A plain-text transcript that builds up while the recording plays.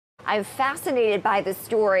I'm fascinated by the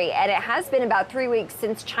story, and it has been about 3 weeks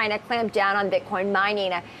since China clamped down on Bitcoin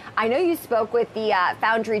mining. I know you spoke with the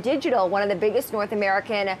Foundry Digital, one of the biggest North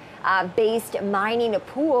American based mining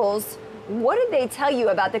pools. What did they tell you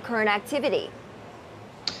about the current activity?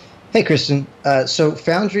 Hey, Kristen. So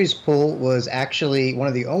Foundry's pool was actually one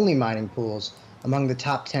of the only mining pools among the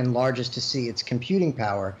top 10 largest to see its computing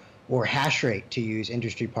power, or hash rate to use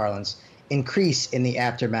industry parlance, increase in the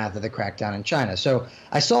aftermath of the crackdown in China. So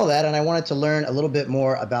I saw that and I wanted to learn a little bit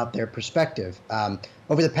more about their perspective.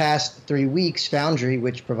 Over the past 3 weeks, Foundry,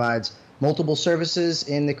 which provides multiple services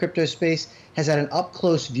in the crypto space, has had an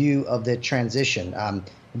up-close view of the transition.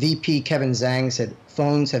 VP Kevin Zhang said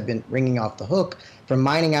phones have been ringing off the hook from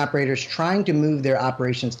mining operators trying to move their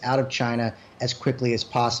operations out of China as quickly as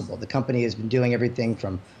possible. The company has been doing everything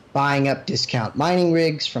from buying up discount mining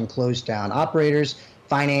rigs from closed down operators,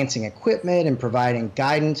 financing equipment and providing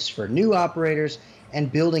guidance for new operators,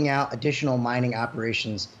 and building out additional mining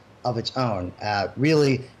operations of its own.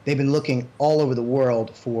 Really, they've been looking all over the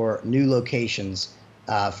world for new locations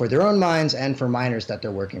for their own mines and for miners that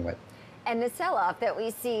they're working with. And the sell-off that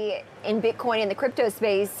we see in Bitcoin in the crypto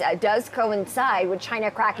space does coincide with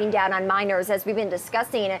China cracking down on miners, as we've been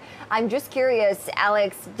discussing. I'm just curious,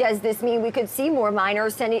 Alex, does this mean we could see more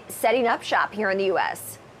miners setting up shop here in the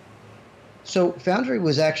U.S.? So Foundry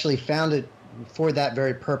was actually founded for that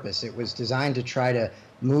very purpose. It was designed to try to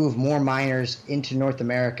move more miners into North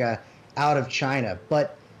America out of China.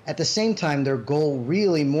 But at the same time, their goal,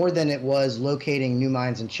 really more than it was locating new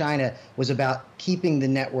mines in China, was about keeping the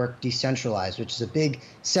network decentralized, which is a big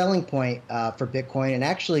selling point for Bitcoin, and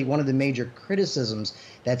actually one of the major criticisms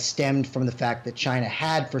that stemmed from the fact that China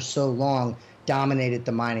had for so long dominated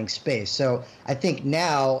the mining space. So I think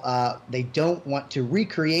now they don't want to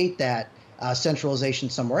recreate that centralization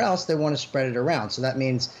somewhere else. They want to spread it around. So that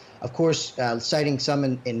means, of course, citing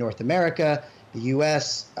some in North America, the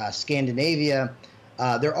US, Scandinavia.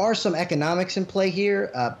 There are some economics in play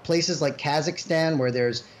here. Places like Kazakhstan, where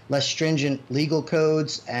there's less stringent legal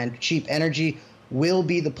codes and cheap energy, will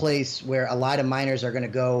be the place where a lot of miners are going to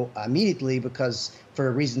go immediately, because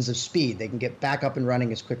for reasons of speed, they can get back up and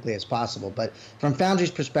running as quickly as possible. But from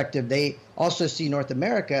Foundry's perspective, they also see North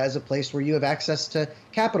America as a place where you have access to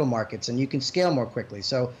capital markets and you can scale more quickly.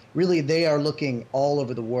 So really, they are looking all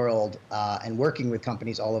over the world and working with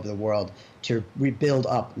companies all over the world to rebuild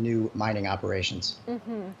up new mining operations.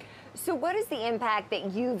 So what is the impact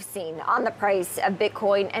that you've seen on the price of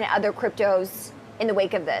Bitcoin and other cryptos in the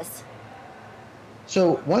wake of this?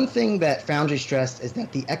 So one thing that Foundry stressed is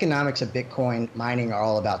that the economics of Bitcoin mining are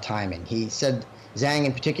all about timing. He said, Zhang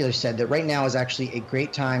in particular said that right now is actually a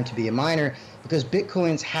great time to be a miner because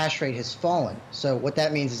Bitcoin's hash rate has fallen. So what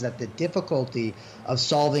that means is that the difficulty of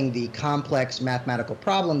solving the complex mathematical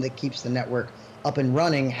problem that keeps the network up and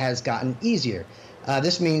running has gotten easier.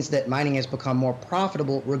 This means that mining has become more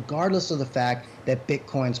profitable regardless of the fact that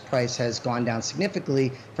Bitcoin's price has gone down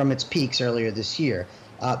significantly from its peaks earlier this year.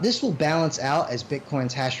 This will balance out as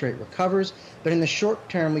Bitcoin's hash rate recovers, but in the short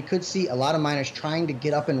term, we could see a lot of miners trying to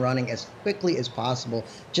get up and running as quickly as possible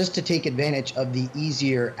just to take advantage of the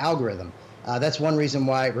easier algorithm. That's one reason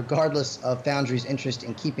why, regardless of Foundry's interest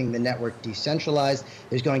in keeping the network decentralized,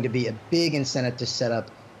 there's going to be a big incentive to set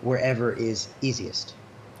up wherever is easiest.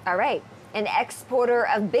 All right. An exporter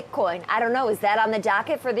of Bitcoin. I don't know. Is that on the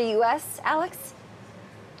docket for the U.S., Alex?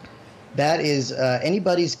 That is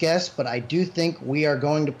anybody's guess, but I do think we are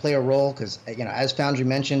going to play a role because, as Foundry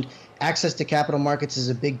mentioned, access to capital markets is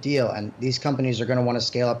a big deal, and these companies are going to want to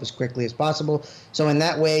scale up as quickly as possible. So in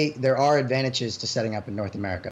that way, there are advantages to setting up in North America.